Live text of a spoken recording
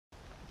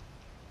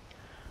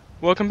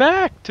Welcome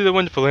back to the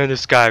wonderful land of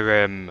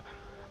Skyrim.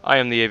 I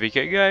am the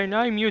AVK guy and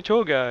I'm your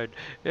tour guide.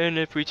 And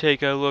if we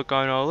take a look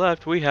on our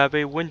left, we have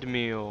a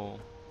windmill.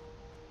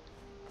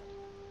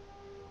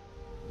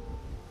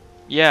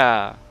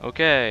 Yeah,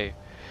 okay.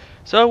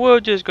 So we're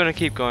just gonna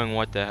keep going.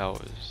 What the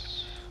hell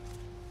is...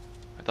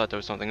 I thought there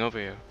was something over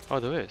here. Oh,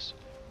 there is.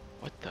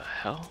 What the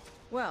hell?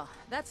 Well,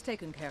 that's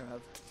taken care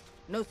of.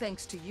 No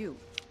thanks to you.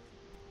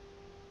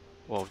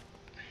 Well...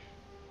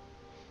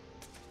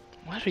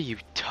 What are you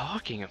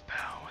talking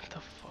about? What the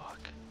fuck?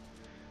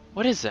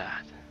 What is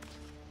that?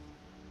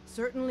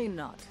 Certainly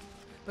not.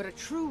 But a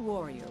true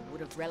warrior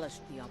would have relished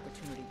the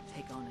opportunity to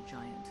take on a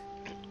giant.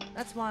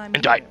 That's why I'm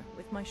here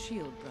with my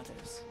shield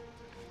brothers.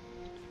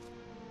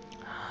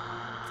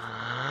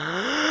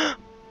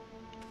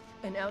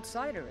 An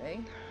outsider, eh?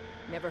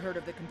 Never heard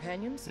of the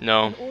companions?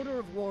 No. An order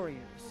of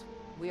warriors.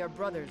 We are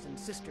brothers and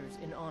sisters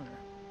in honor.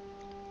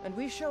 And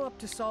we show up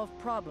to solve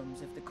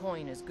problems if the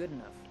coin is good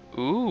enough.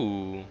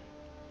 Ooh.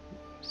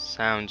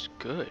 Sounds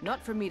good.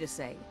 Not for me to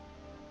say.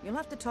 You'll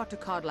have to talk to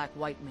Kodlak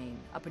Whitemane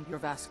up in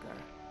Jorrvaskr.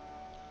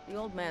 The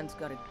old man's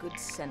got a good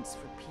sense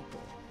for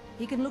people.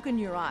 He can look in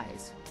your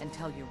eyes and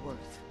tell your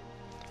worth.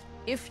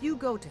 If you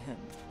go to him,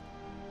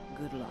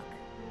 good luck.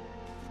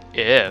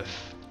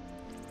 If.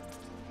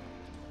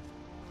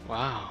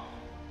 Wow.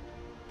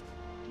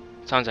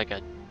 Sounds like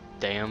a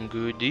damn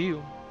good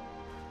deal.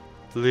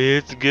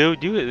 Let's go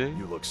do it then.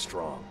 You look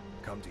strong.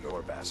 Come to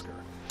Jorrvaskr.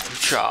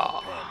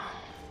 Cha.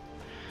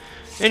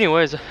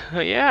 Anyways,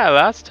 yeah,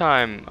 last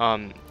time,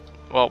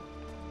 well,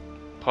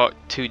 part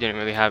 2 didn't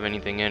really have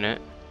anything in it.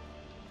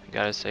 I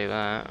gotta say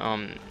that.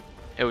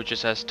 It was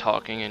just us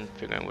talking and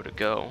figuring where to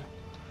go.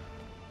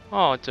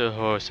 Oh, it's a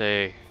horse,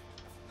 eh?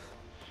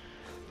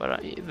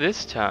 But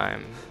this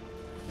time,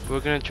 we're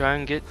gonna try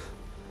and get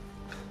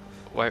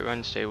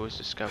Whiterun Stables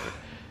discovered.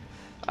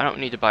 I don't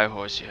need to buy a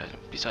horse yet,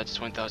 besides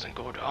it's 1,000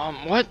 gold.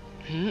 What?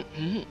 Who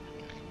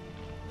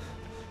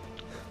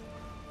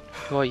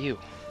are you?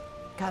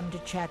 Come to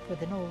chat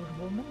with an old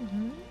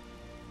woman,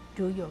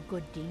 Do your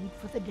good deed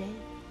for the day.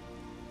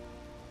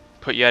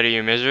 Put you out of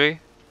your misery?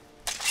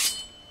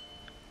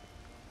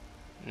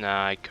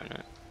 Nah, I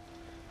couldn't.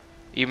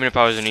 Even if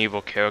I was an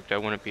evil character, I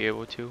wouldn't be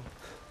able to.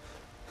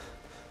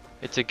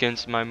 It's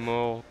against my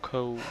moral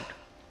code.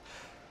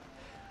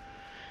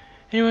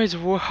 Anyways,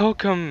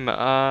 welcome.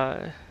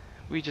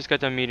 We just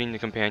got done meeting the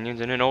companions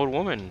and an old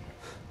woman.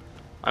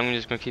 I'm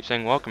just gonna keep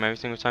saying welcome every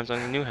single time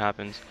something new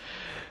happens.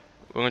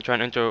 We're gonna try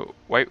and enter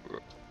White...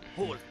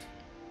 Halt.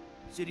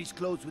 City's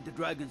closed with the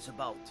dragons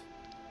about.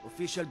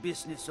 Official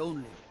business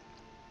only.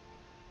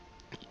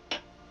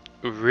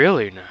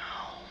 Really now?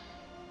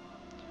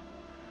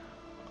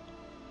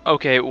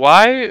 Okay,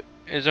 why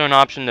is there an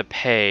option to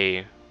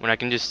pay when I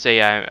can just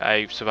say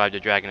I survived a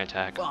dragon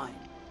attack? Fine.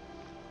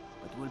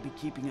 But we'll be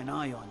keeping an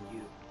eye on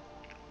you.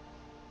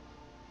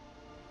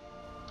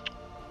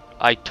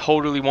 I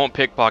totally won't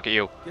pickpocket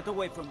you. Get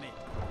away from me.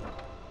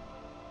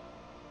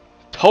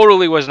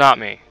 Totally was not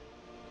me.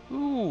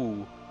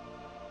 Ooh.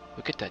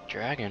 Look at that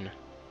dragon.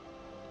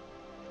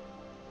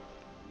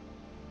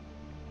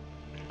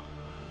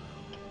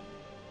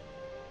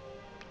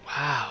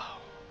 Wow.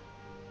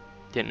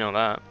 Didn't know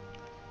that.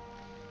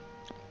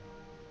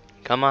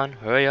 Come on,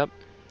 hurry up.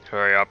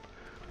 Hurry up.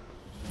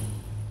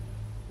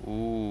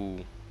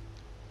 Ooh.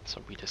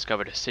 So we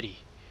discovered a city.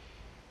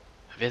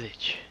 A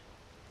village.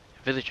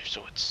 A village of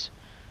sorts.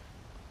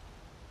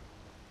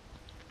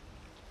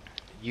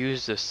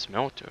 Use the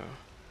smelter.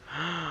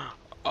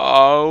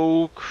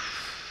 Oh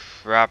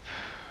crap.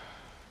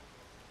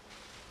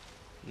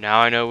 Now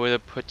I know where to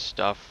put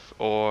stuff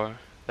or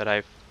that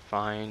I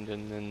find,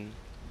 and then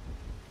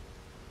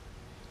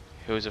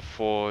here's a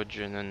forge,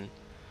 and then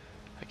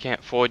I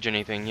can't forge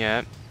anything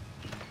yet.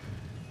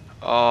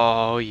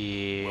 Oh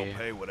yeah. We'll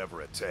pay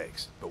whatever it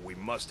takes, but we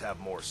must have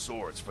more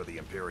swords for the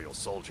Imperial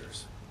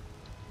soldiers.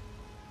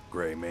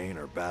 Greymane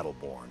or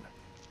Battleborn?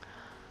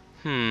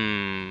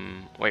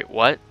 Wait,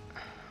 what?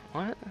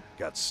 What?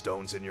 Got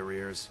stones in your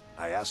ears?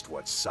 I asked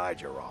what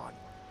side you're on.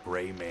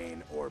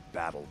 Greymane or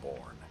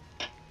Battleborn?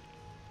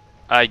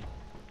 I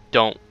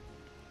don't...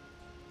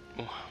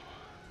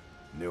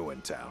 New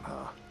in town,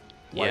 huh?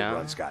 Yeah.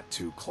 Whiterun's got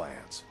 2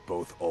 clans,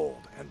 both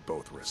old and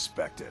both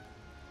respected.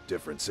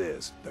 Difference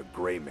is, the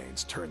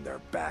Greymanes turned their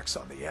backs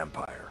on the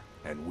Empire,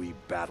 and we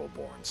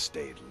Battleborn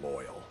stayed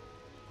loyal.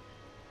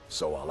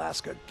 So I'll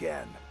ask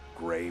again,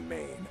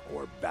 Greymane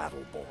or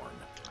Battleborn?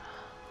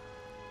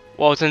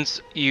 Well,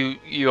 since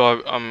you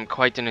are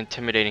quite an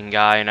intimidating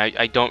guy, and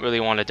I don't really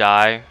want to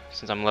die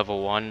since I'm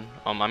level 1,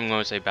 I'm going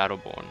to say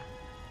Battleborn.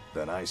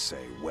 Then I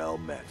say, well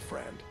met,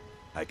 friend.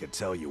 I could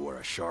tell you were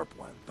a sharp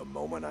one the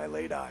moment I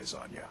laid eyes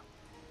on you.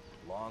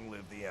 Long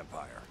live the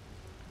Empire.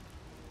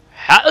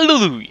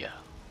 Hallelujah!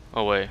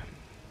 Oh wait,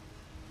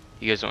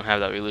 you guys don't have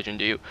that religion,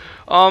 do you?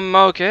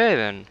 Okay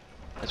then.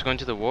 Let's go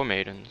into the War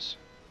Maidens.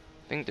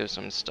 I think there's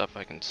some stuff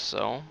I can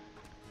sell.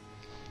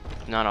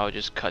 If not, I'll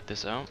just cut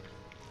this out.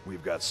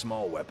 We've got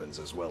small weapons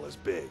as well as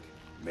big.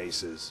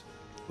 Maces.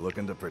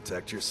 Looking to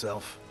protect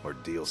yourself or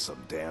deal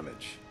some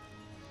damage?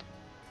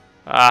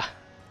 Ah,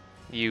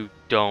 You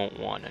don't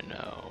want to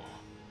know.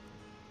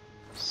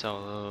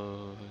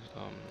 So,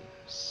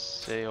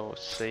 sail.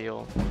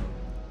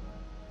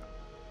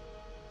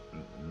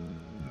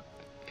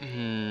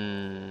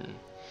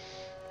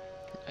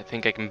 I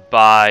think I can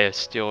buy a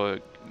steel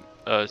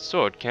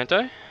sword, can't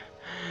I?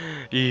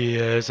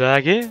 Yes,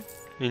 I can.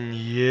 And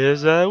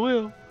yes, I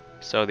will.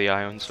 So the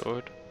iron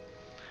sword.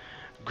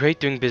 Great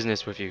doing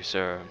business with you,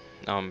 sir.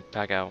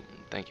 Back out.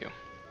 Thank you.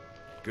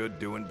 Good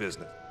doing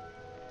business.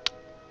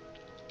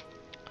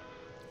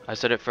 I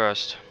said it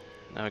first.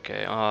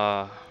 Okay,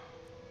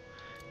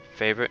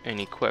 favorite and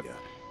equip. Yeah.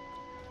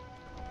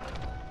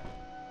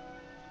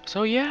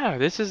 So yeah,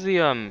 this is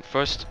the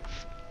first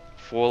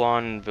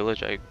full-on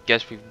village I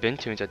guess we've been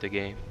to inside the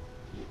game.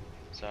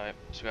 Sorry,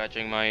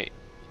 scratching my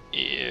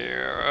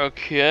ear.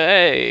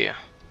 Okay.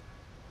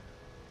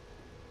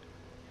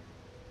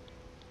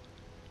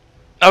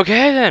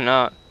 Okay then,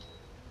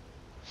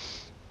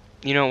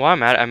 you know, while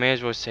I'm at it, I may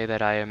as well say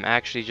that I am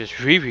actually just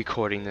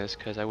re-recording this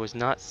because I was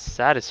not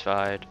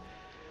satisfied.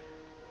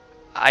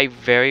 I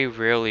very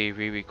rarely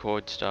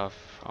re-record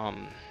stuff.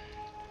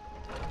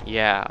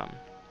 Yeah.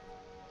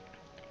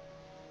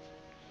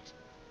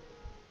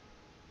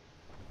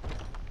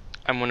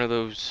 I'm one of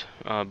those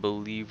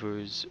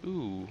believers.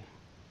 Ooh.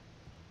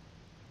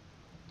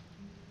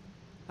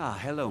 Ah,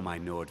 hello, my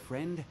Nord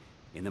friend.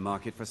 In the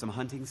market for some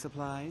hunting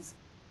supplies?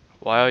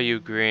 Why are you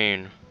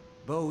green?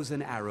 Bows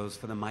and arrows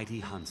for the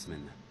mighty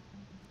huntsman.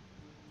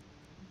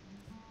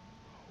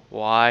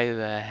 Why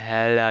the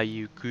hell are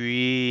you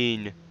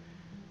green?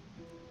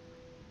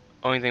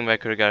 Only thing I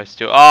could have got is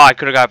still. Oh, I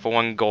could have got it for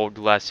 1 gold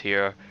less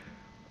here.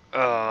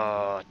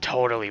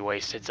 Totally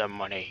wasted some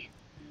money.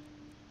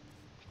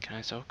 Can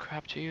I sell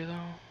crap to you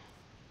though?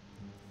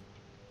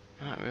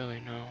 Not really,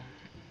 no.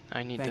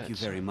 I need that. Thank you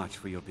very much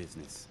for your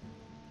business.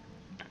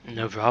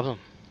 No problem.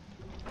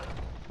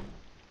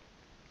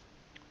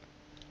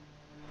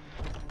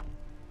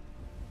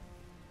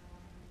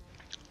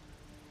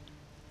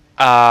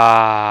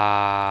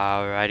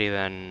 Alrighty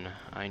then.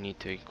 I need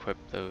to equip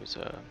those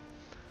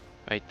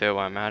right there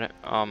while I'm at it.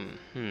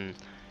 You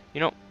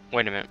know,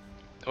 wait a minute.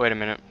 Wait a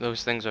minute.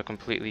 Those things are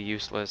completely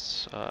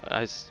useless. Thought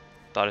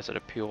I said a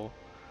pure.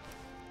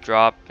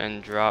 Drop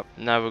and drop.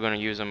 Never gonna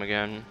use them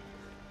again.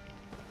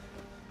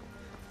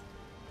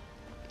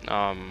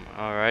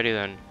 Alrighty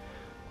then.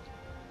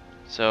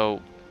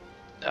 So,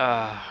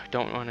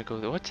 don't want to go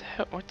there. What the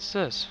hell? What's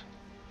this?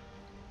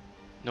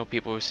 No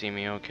people will see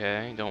me.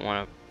 Okay, don't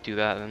want to do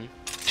that then.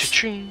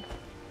 Cha-ching!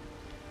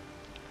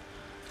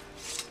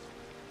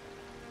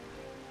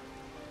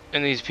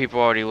 And these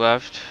people already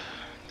left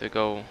to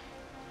go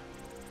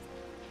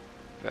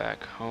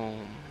back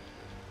home.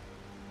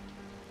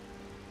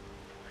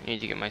 I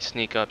need to get my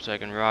sneak up so I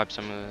can rob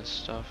some of this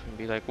stuff and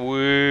be like,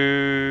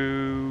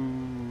 woo.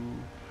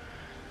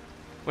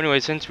 Well,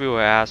 anyway, since we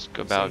were asked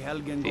about Say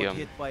Helgen the got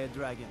hit by a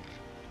dragon.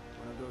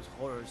 One of those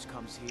horrors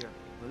comes here.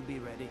 We'll be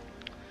ready.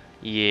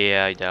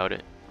 yeah, I doubt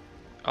it.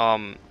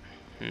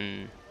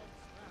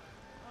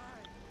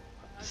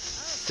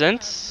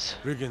 Since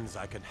Brigands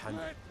I can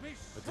handle,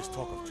 but this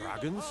talk of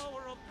dragons,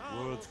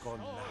 world's gone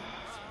mad.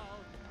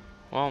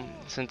 well,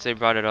 since they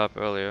brought it up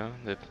earlier,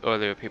 the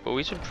earlier people,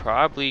 we should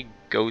probably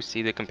go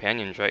see the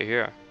companions right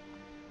here.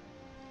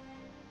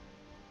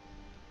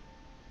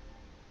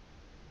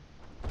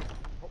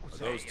 Are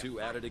those two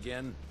at it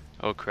again?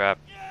 Oh crap!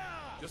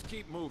 Just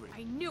keep moving.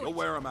 I knew You'll it.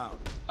 wear them out.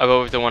 I'll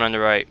go with the one on the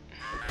right.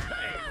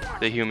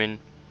 The human.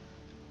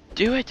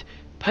 Do it!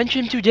 Punch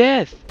him to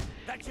death!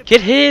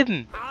 Get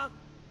him! Come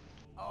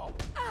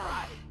on!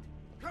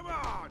 Come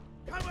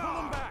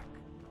on! Back!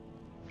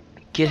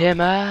 Get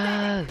him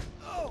out!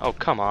 Oh,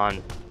 come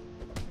on.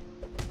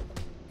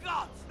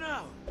 Gods,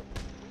 no!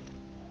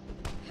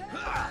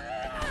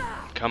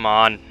 Come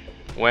on.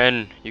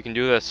 Win. You can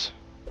do this.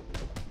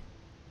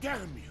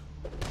 Damn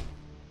you!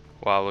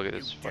 Wow, look at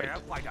this fight. Dare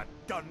fight a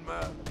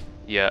Dunmer?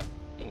 Yeah.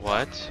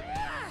 What?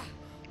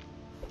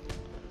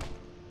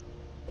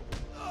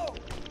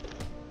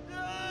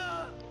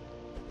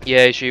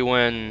 Yay, she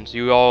wins.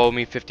 You all owe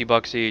me 50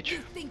 bucks each.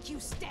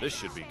 This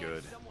should be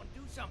good. Someone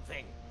do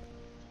something.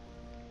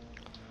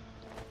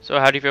 So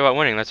how do you feel about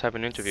winning? Let's have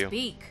an interview.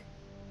 Speak.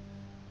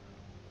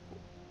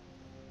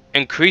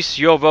 Increase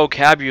your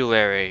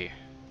vocabulary.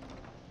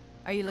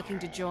 Are you looking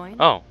to join?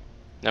 Oh,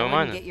 never I mind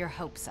wouldn't then. get your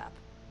hopes up.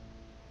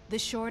 The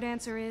short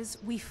answer is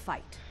we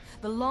fight.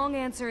 The long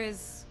answer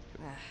is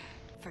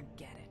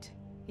forget it.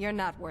 You're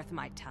not worth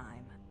my time.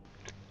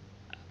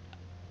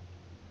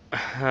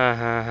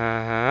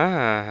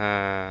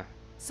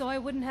 So I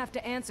wouldn't have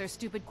to answer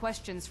stupid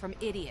questions from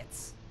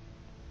idiots.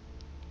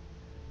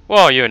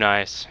 Well, you're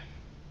nice.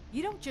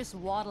 You don't just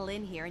waddle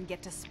in here and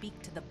get to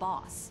speak to the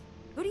boss.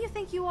 Who do you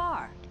think you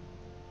are?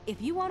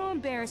 If you want to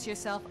embarrass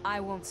yourself, I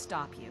won't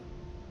stop you.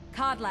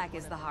 Kodlak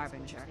is the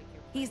Harbinger.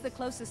 He's the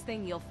closest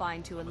thing you'll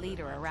find to a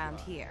leader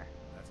around here.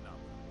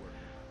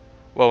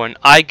 Well, when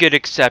I get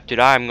accepted,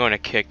 I'm gonna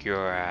kick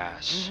your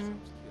ass.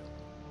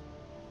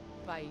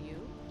 By you?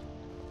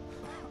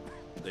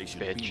 They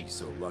should Bitch. be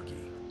so lucky.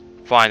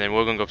 Fine, then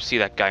we're gonna go see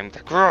that guy and be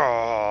like,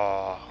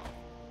 "Roar."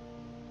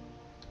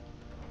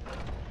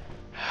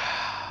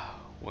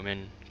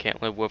 Women,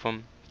 can't live with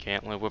them,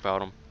 can't live without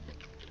them.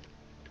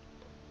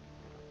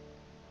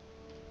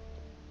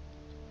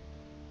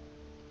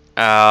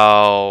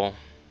 Ow.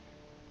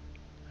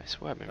 I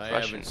swear I've been I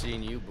brushing. haven't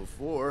seen you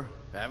before,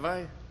 have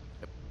I?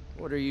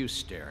 What are you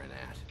staring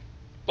at?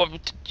 Well,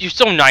 you're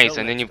so nice, Till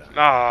and then you... next time.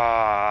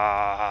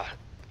 Ah,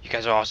 you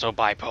guys are all so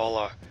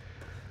bipolar.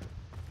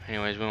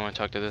 Anyways, we want to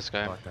talk to this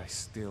guy. But I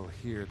still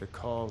hear the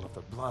call of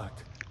the blood.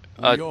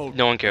 No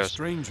one A cares.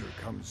 stranger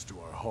comes to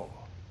our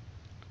hall.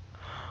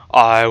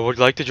 I would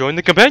like to join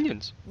the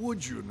companions.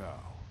 Would you now?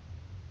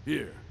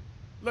 Here,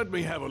 let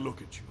me have a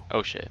look at you.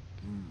 Oh shit.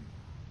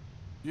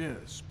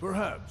 Yes,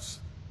 perhaps.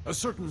 A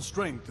certain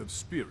strength of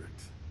spirit.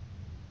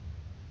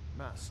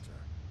 Master,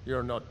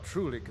 you're not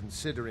truly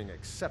considering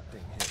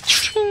accepting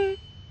him.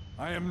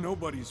 I am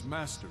nobody's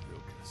master,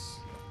 Vilkas.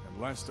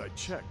 And last I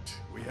checked,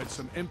 we had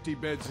some empty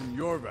beds in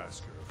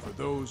Jorrvaskr for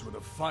those with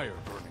a fire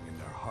burning in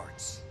their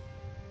hearts.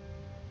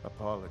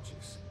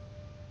 Apologies.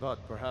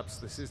 But perhaps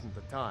this isn't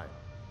the time.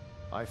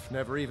 I've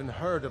never even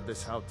heard of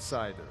this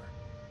outsider.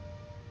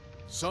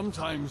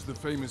 Sometimes the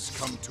famous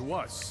come to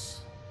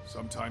us.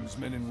 Sometimes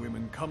men and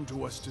women come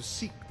to us to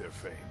seek their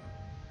fame.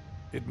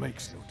 It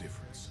makes no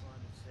difference.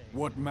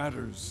 What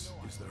matters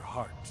is their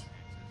heart.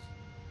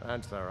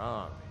 And their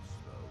arm.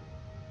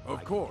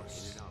 Of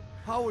course.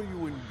 How are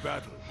you in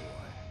battle,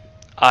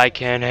 boy? I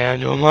can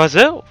handle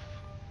myself.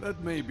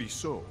 That may be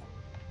so.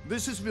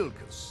 This is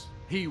Vilkas.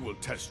 He will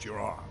test your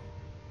arm.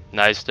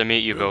 Nice to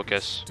meet you,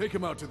 Vilkas. Take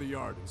him out to the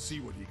yard and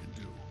see what he can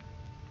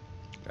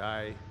do.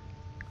 Aye.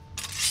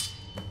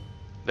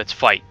 Let's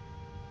fight.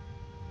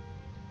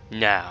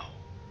 Now.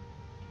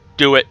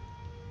 Do it.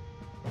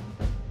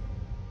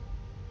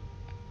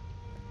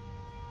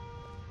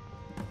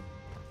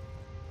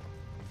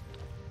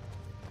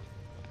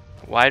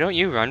 Why don't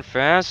you run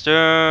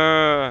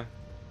faster?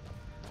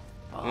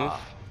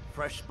 Ah,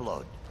 fresh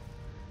blood.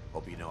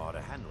 Hope you know how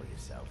to handle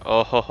yourself.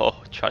 Oh,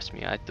 trust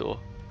me, I do.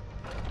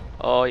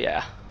 Oh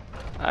yeah,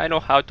 I know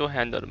how to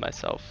handle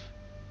myself.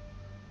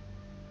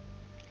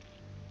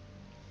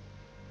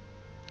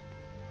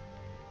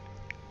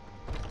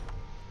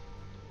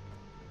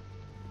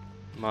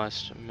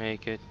 Must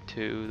make it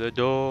to the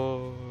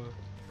door.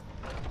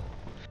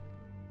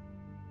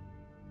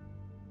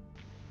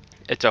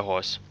 It's a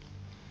horse.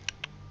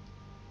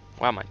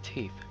 Wow, my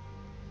teeth.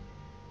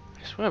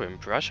 I swear I've been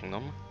brushing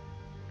them.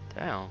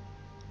 Damn.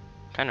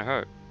 Kinda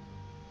hurt.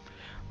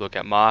 Look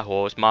at my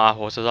horse. My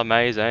horse is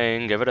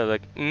amazing. Give it a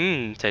lick.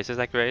 Tastes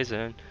like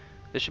raisin.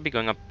 This should be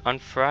going up on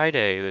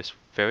Friday this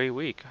very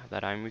week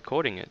that I'm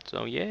recording it.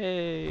 So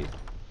yay.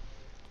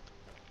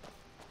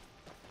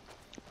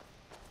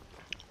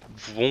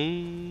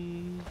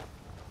 Vroom.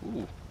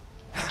 Ooh.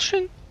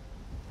 Ching.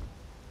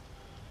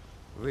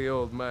 The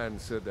old man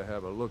said to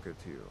have a look at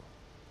you.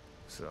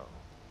 So,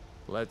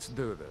 let's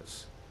do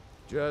this.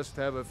 Just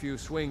have a few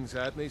swings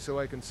at me so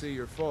I can see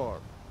your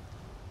form.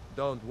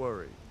 Don't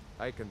worry,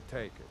 I can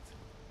take it.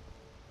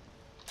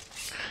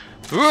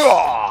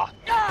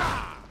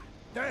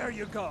 There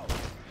you go.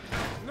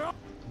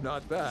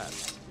 Not bad.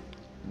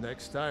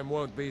 Next time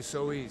won't be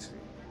so easy.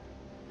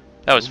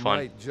 That was You fun.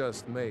 might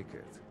just make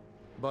it.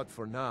 But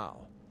for now,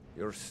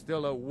 you're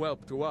still a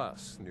whelp to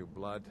us, new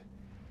blood.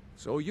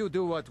 So you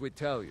do what we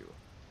tell you.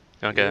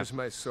 Okay. Here's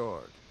my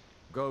sword.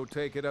 Go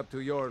take it up to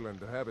Jorland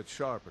to have it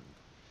sharpened.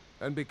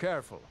 And be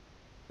careful.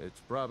 It's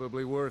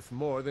probably worth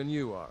more than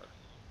you are.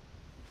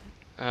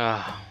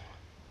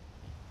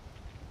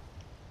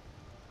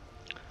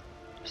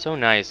 So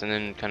nice, and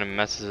then kind of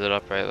messes it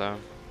up right there.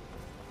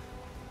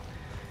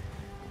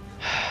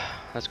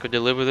 Let's go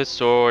deliver this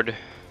sword.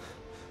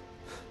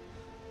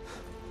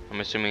 I'm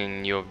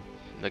assuming you're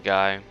the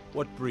guy.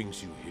 What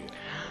brings you here?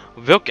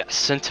 Vilkas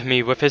sent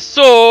me with his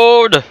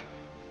sword!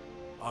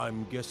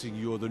 I'm guessing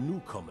you're the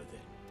newcomer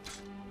then.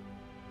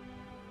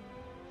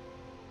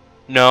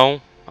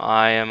 No,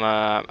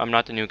 I'm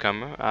not the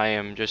newcomer. I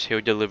am just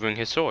here delivering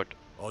his sword.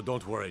 Oh,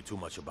 don't worry too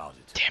much about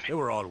it. Damn it. They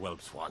were all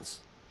whelps once.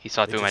 He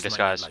saw They through my just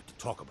might not disguise. like to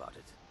talk about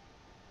it.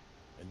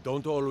 And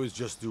don't always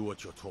just do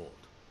what you're told.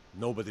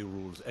 Nobody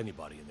rules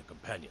anybody in the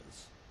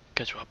companions.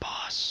 Because we're a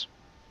boss.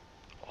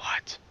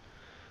 What?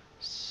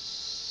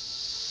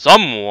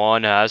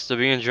 Someone has to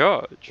be in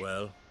charge.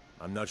 Well,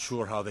 I'm not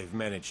sure how they've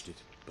managed it,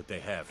 but they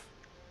have.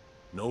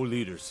 No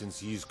leader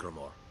since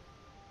Ysgramor.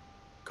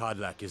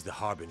 Kodlak is the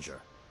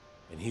Harbinger,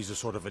 and he's a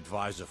sort of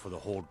advisor for the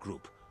whole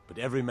group. But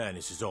every man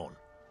is his own.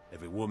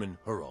 Every woman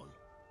her own.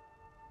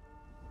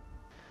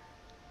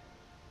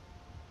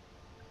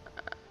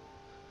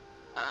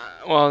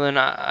 Well then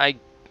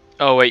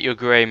oh wait, you're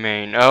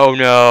Greymane. Oh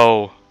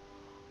no.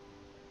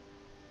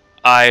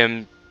 I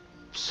am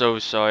so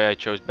sorry I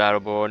chose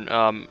Battleborn.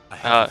 I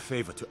have a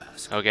favor to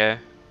ask. Okay.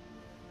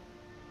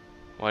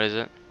 What is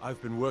it?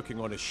 I've been working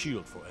on a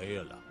shield for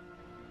Aela.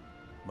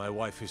 My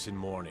wife is in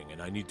mourning,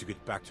 and I need to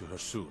get back to her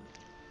soon.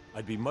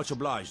 I'd be much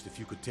obliged if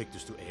you could take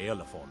this to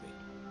Aela for me.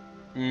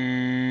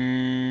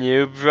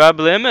 No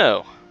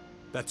problemo.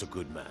 That's a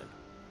good man.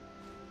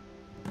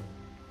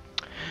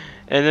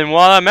 And then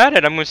while I'm at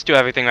it, I'm gonna steal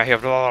everything right here.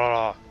 Blah, blah,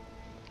 blah.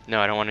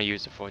 No, I don't want to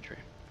use the forgery.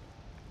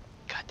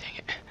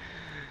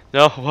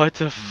 No, what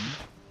the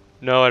f...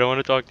 No, I don't want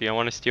to talk to you. I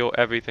want to steal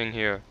everything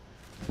here.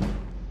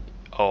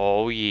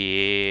 Oh,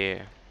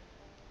 yeah.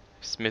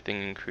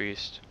 Smithing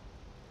increased.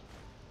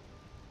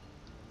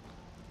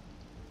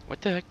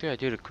 What the heck did I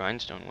do to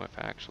grindstone with,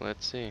 actually?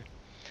 Let's see.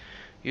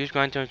 Use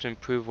grindstones to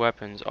improve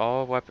weapons.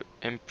 All weapon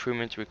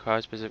improvements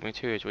require specific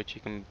materials, which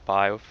you can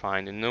buy or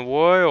find in the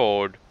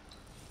world.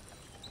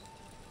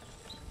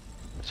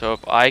 So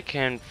if I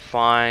can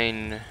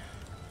find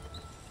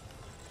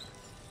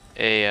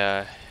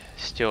a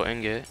steel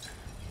ingot,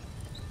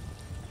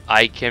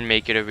 I can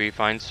make it a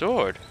refined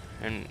sword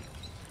and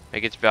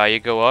make its value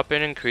go up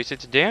and increase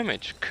its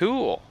damage.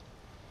 Cool.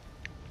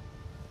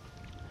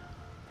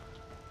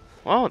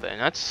 Well then,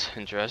 that's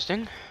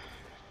interesting.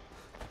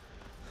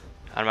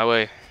 Out of my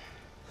way.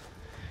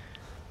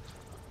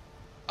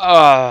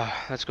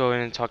 Let's go in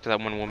and talk to that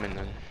one woman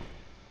then.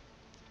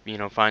 You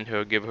know, find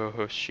her, give her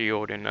her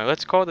shield, and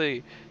let's call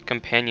the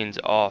companions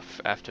off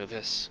after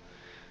this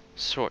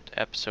short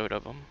episode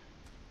of them.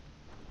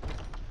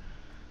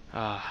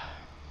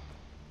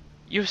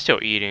 You're still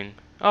eating.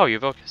 Oh, you're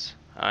Vilcus.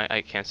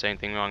 I can't say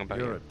anything wrong about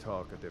You're you. a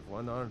talkative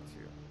one, aren't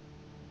you?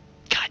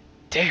 God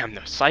damn,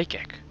 they're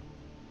psychic.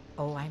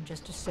 Oh, I'm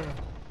just a servant.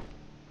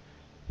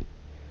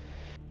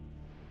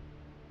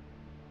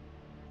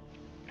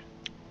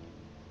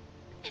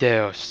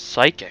 They're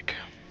psychic.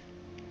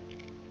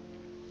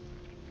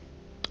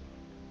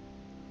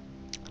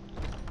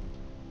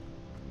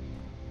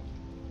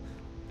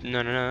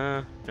 No, no,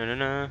 no, no,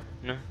 no,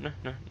 no, no,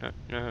 no, no,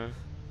 no.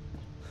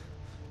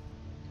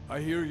 I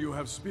hear you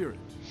have spirit.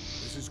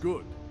 This is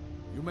good.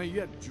 You may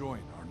yet join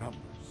our numbers.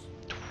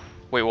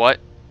 Wait, what?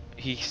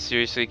 He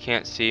seriously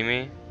can't see me?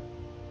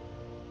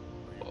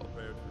 Are you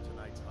prepared for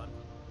tonight's hunt?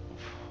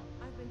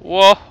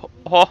 Whoa,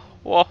 whoa,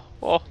 whoa,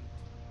 whoa.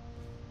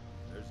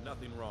 There's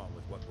nothing wrong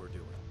with what we're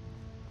doing.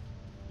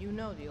 You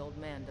know the old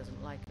man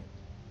doesn't like it.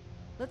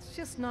 Let's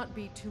just not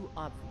be too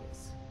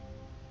obvious.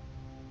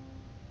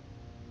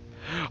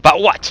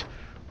 About what?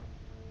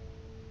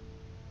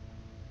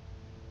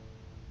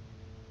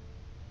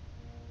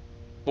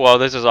 Well,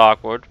 this is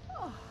awkward.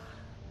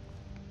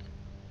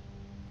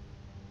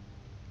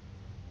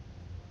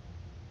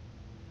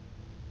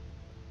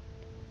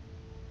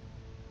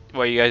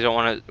 Well, you guys don't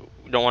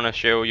want to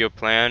share your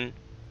plan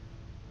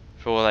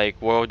for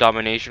like world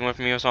domination with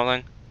me or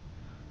something?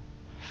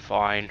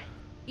 Fine.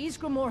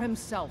 Ysgramor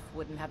himself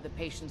wouldn't have the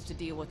patience to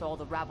deal with all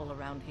the rabble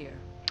around here.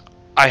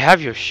 I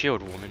have your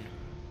shield, woman.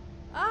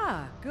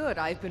 Ah, good.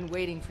 I've been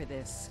waiting for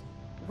this.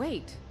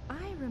 Wait,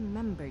 I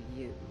remember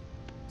you.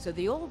 So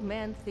the old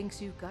man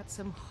thinks you've got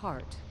some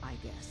heart, I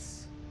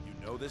guess.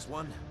 You know this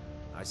one?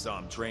 I saw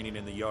him training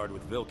in the yard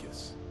with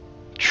Vilcus.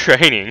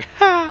 Training.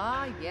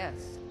 Ah, yes.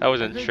 That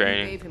wasn't I heard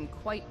training. You gave him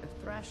quite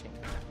a thrashing.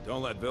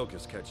 Don't let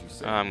Vilcus catch you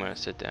saying I'm gonna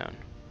sit down.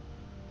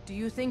 Do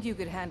you think you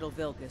could handle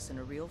Vilcus in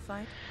a real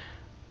fight?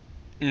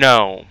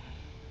 No.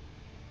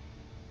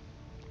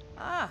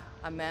 Ah,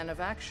 a man of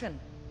action.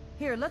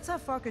 Here, let's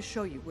have Farkas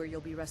show you where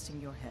you'll be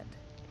resting your head.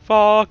 Need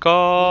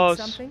Farkas.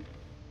 something?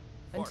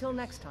 Until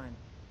next time.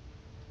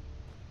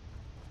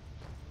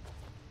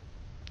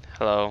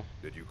 Hello.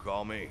 Did you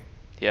call me?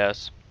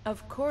 Yes.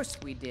 Of course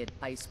we did,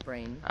 Ice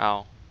Brain.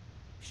 Ow.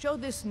 Show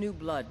this new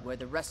blood where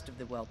the rest of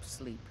the whelps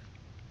sleep.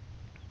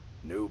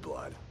 New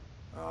blood.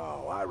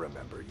 Oh, I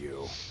remember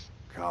you.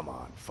 Come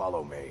on,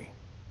 follow me.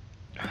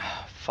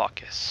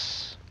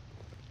 Farkas.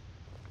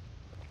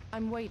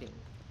 I'm waiting.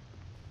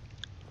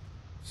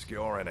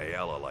 Skjor and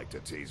Ayala like to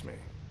tease me,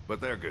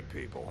 but they're good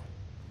people.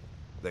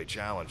 They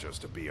challenge us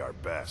to be our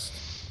best.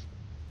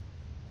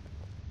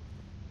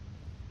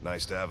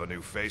 Nice to have a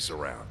new face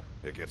around.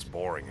 It gets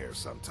boring here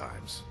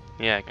sometimes.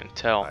 Yeah, I can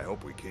tell. I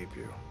hope we keep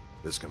you.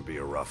 This can be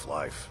a rough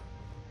life.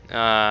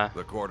 Uh,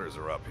 The quarters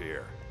are up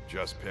here.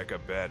 Just pick a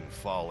bed and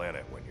fall in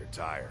it when you're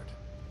tired.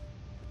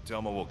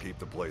 Telma will keep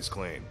the place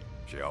clean.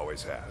 She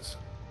always has.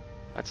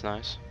 that's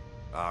nice.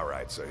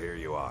 Alright, so here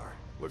you are.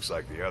 Looks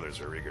like the others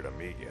are eager to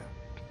meet you.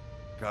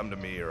 Come to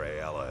me or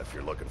Ayala if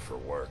you're looking for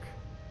work.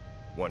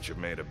 Once you've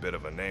made a bit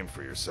of a name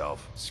for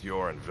yourself,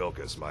 Skjor and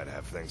Vilcus might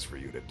have things for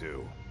you to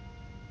do.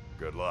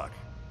 Good luck.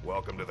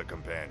 Welcome to the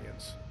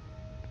Companions.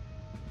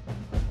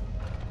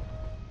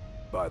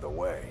 By the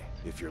way,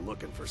 if you're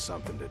looking for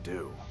something to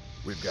do,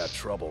 we've got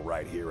trouble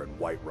right here in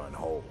Whiterun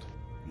Hold.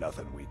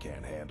 Nothing we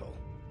can't handle.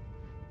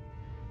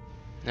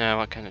 Yeah,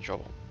 what kind of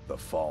trouble? The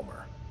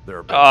Falmer. There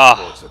have been Ah,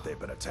 reports that they've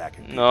been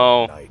attacking people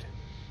no. at night.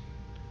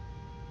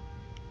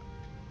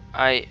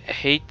 I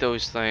hate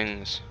those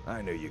things.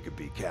 I knew you could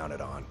be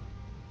counted on.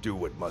 Do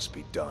what must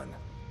be done.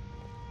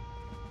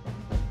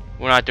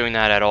 We're not doing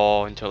that at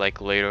all until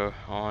like later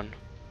on.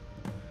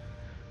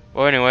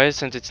 Well, anyways,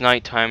 since it's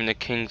nighttime and the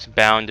king's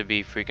bound to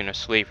be freaking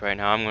asleep right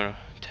now, I'm gonna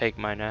take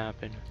my nap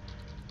and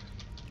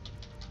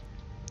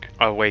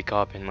I'll wake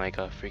up in like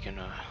a freaking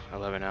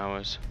 11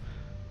 hours.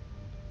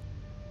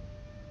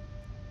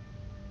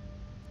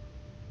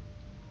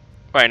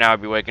 Right now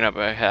I'd be waking up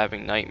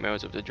having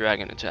nightmares of the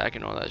dragon attack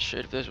and all that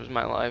shit if this was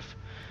my life.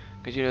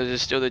 Because you know, this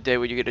is still the day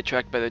where you get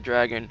attacked by the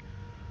dragon.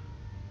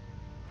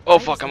 Oh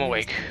fuck, I'm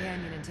awake.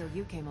 Companion until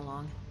you came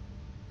along.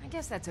 I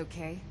guess that's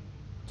okay.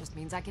 Just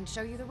means I can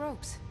show you the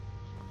ropes.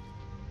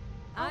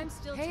 I'm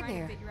still hey trying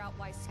there. to figure out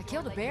why I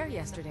killed a let bear you in the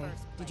yesterday.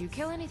 first Did you place.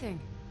 kill anything?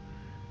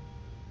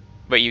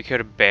 But you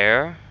killed a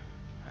bear?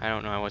 I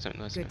don't know, I wasn't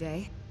listening. Good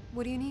day.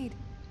 What do you need?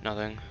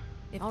 Nothing.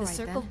 If All the right,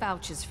 circle then.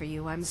 vouches for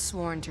you, I'm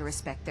sworn to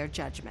respect their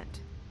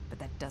judgment. But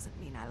that doesn't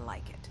mean I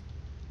like it.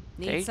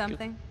 Need Okay,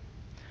 something?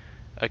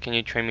 Can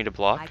you train me to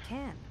block? I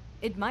can.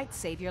 It might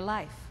save your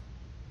life.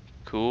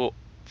 Cool.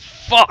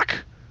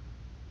 Fuck!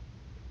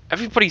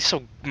 Everybody's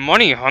so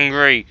money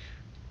hungry.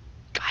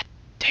 God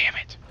damn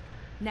it.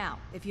 Now,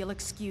 if you'll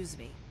excuse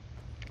me.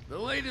 The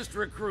latest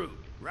recruit,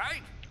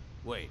 right?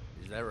 Wait,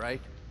 is that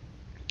right?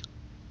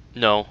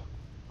 No.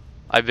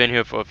 I've been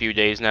here for a few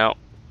days now.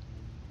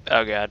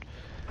 Oh god.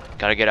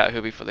 Gotta get out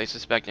here before they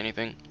suspect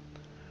anything.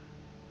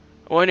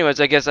 Well, anyways,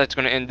 I guess that's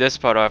gonna end this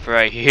part off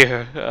right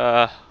here.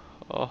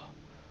 Oh.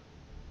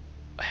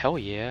 Hell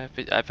yeah.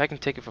 If I can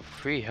take it for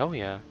free, hell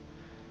yeah.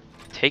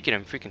 Take it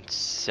and freaking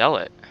sell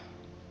it.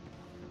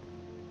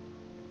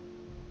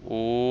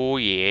 Oh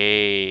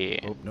yeah.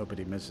 Hope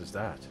nobody misses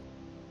that.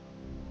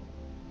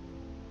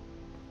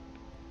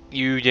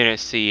 You didn't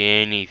see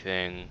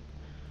anything.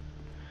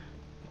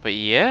 But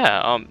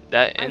yeah,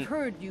 that I've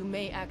heard you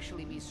may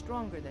actually be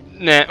stronger than you.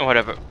 nah,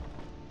 whatever.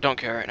 Don't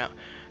care right now.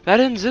 That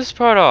ends this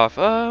part off.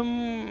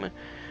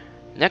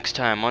 Next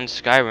time on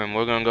Skyrim,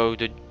 we're gonna go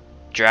to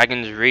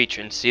Dragon's Reach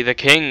and see the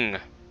king.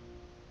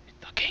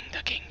 The king,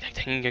 the king, the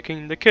king, the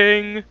king, the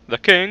king, the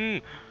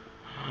king.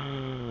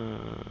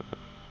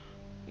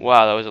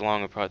 Wow, that was a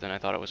longer part than I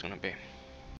thought it was gonna be.